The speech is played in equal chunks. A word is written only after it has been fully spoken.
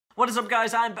What is up,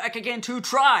 guys? I'm back again to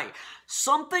try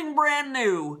something brand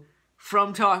new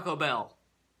from Taco Bell.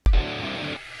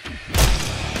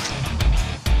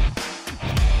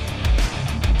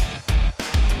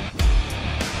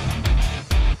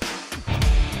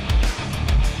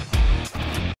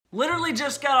 Literally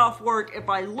just got off work. If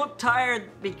I look tired,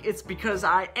 it's because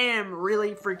I am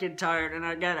really freaking tired and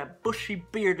I got a bushy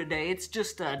beard today. It's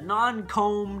just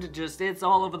non-combed, it's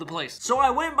all over the place. So I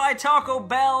went by Taco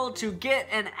Bell to get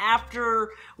an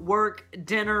after-work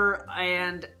dinner,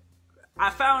 and I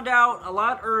found out a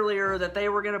lot earlier that they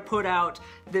were gonna put out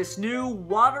this new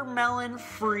watermelon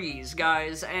freeze,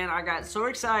 guys, and I got so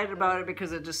excited about it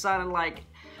because it just sounded like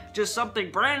just something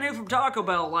brand new from Taco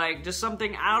Bell, like just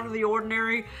something out of the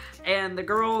ordinary. And the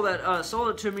girl that sold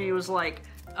it to me was like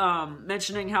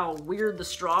mentioning how weird the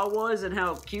straw was and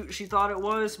how cute she thought it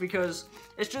was, because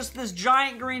it's just this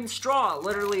giant green straw.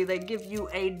 Literally, they give you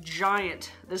a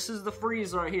giant, this is the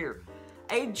freeze right here,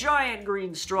 a giant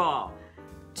green straw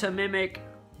to mimic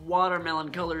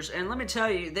watermelon colors. And let me tell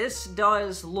you, this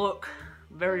does look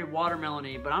very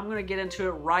watermelon-y, but I'm gonna get into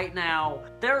it right now.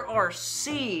 There are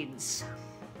seeds.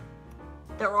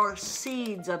 There are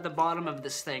seeds at the bottom of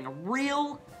this thing,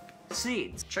 real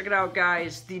seeds. Check it out,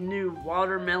 guys, the new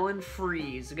watermelon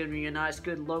freeze. It's gonna be a nice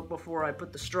good look before I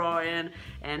put the straw in,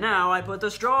 and now I put the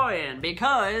straw in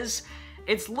because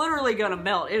it's literally gonna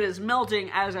melt. It is melting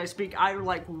as I speak. I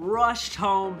like rushed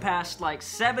home past like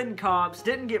 7 cops,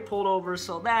 didn't get pulled over,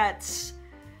 so that's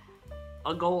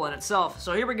a goal in itself.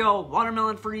 So here we go,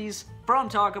 watermelon freeze from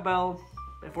Taco Bell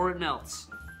before it melts.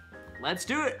 Let's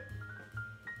do it.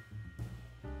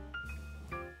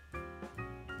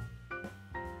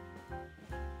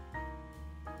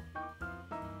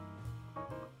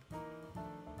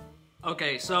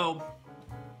 Okay, so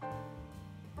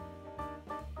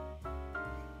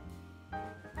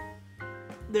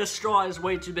this straw is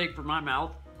way too big for my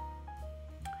mouth.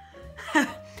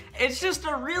 It's just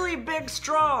a really big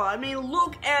straw. I mean,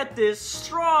 look at this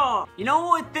straw. You know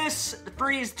what this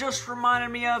freeze just reminded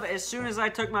me of as soon as I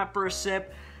took my first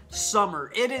sip?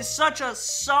 Summer. It is such a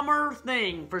summer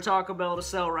thing for Taco Bell to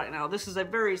sell right now. This is a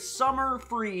very summer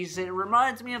freeze. It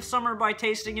reminds me of summer by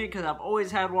tasting it because I've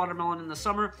always had watermelon in the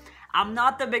summer. I'm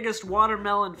not the biggest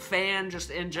watermelon fan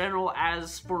just in general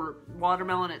as for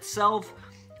watermelon itself,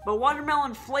 but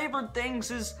watermelon flavored things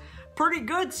is pretty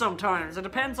good sometimes. It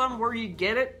depends on where you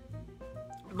get it,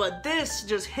 but this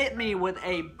just hit me with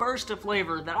a burst of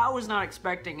flavor that I was not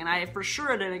expecting, and I for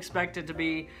sure didn't expect it to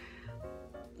be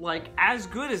like as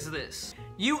good as this.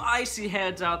 You icy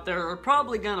heads out there are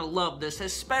probably gonna love this,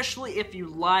 especially if you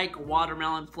like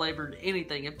watermelon flavored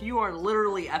anything. If you are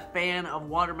literally a fan of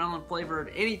watermelon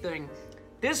flavored anything,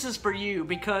 this is for you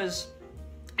because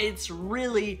it's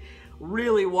really,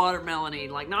 really watermelon-y.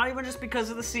 Like, not even just because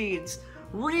of the seeds,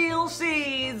 real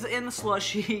seeds in the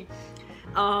slushie.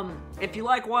 If you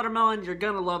like watermelon, you're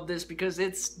gonna love this because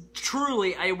it's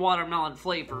truly a watermelon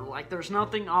flavor. Like, there's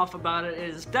nothing off about it. It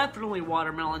is definitely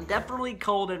watermelon, definitely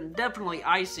cold, and definitely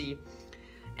icy.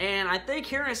 And I think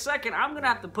here in a second, I'm gonna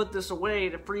have to put this away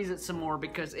to freeze it some more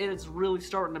because it is really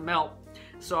starting to melt.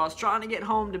 So I was trying to get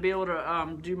home to be able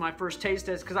to do my first taste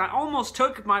test, because I almost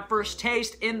took my first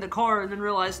taste in the car and then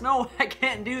realized, no, I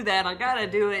can't do that. I gotta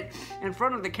do it in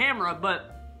front of the camera.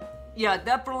 But yeah,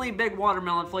 definitely big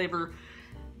watermelon flavor.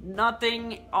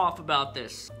 Nothing off about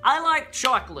this. I like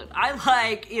chocolate. I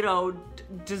like, you know,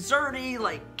 desserty,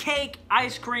 like cake,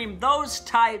 ice cream, those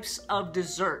types of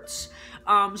desserts.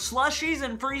 Slushies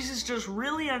and freezes just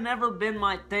really have never been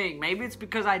my thing. Maybe it's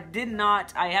because I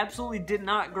absolutely did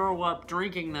not grow up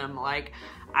drinking them. Like,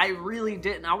 I really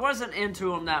didn't. I wasn't into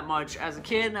them that much as a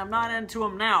kid, and I'm not into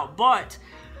them now, but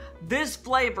this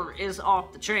flavor is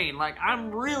off the chain. Like, I'm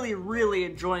really, really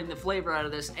enjoying the flavor out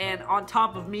of this, and on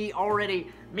top of me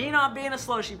not being a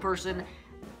slushy person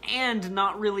and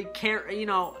not really care, you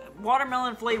know,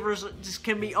 watermelon flavors just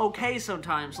can be okay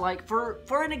sometimes. Like,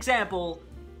 for an example,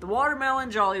 the watermelon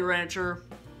Jolly Rancher,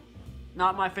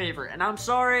 not my favorite. And I'm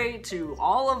sorry to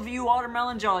all of you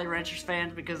watermelon Jolly Ranchers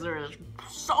fans, because there's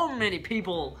so many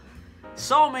people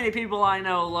I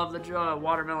know love the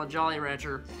watermelon Jolly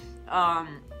Rancher.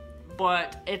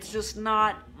 But it's just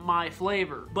not my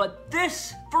flavor. But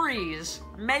this freeze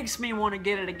makes me want to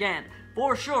get it again,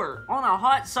 for sure. On a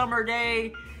hot summer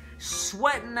day,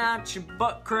 sweating out your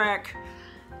butt crack,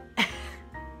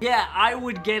 yeah, I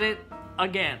would get it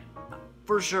again,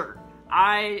 for sure.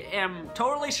 I am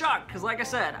totally shocked, because like I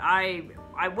said, I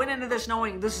went into this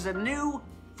knowing this is a new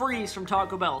freeze from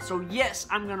Taco Bell, so yes,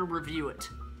 I'm gonna review it.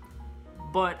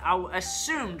 But I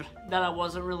assumed that I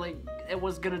wasn't really it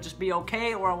was gonna just be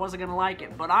okay or I wasn't gonna like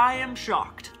it, but I am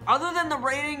shocked. Other than the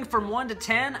rating from 1 to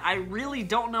 10, I really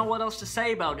don't know what else to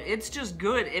say about it. It's just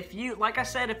good. If you, like I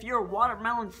said, if you're a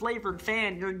watermelon flavored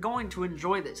fan, you're going to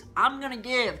enjoy this. I'm gonna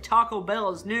give Taco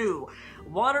Bell's new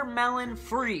watermelon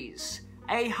freeze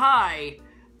a high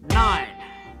 9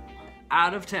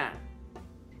 out of 10.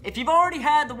 If you've already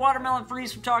had the watermelon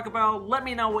freeze from Taco Bell, let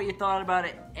me know what you thought about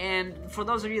it. And for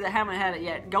those of you that haven't had it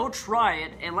yet, go try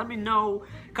it and let me know.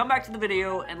 Come back to the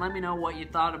video and let me know what you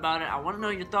thought about it. I want to know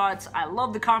your thoughts. I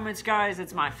love the comments, guys.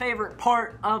 It's my favorite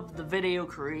part of the video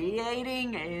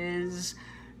creating is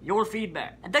your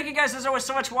feedback. And thank you guys as always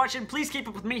so much for watching. Please keep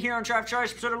up with me here on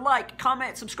TravTries. So to like,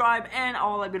 comment, subscribe, and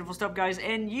all that beautiful stuff, guys.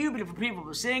 And you beautiful people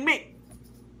for seeing me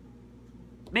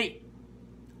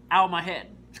out of my head.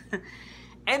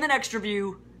 And the next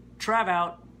review, Trav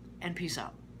out, and peace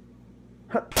out.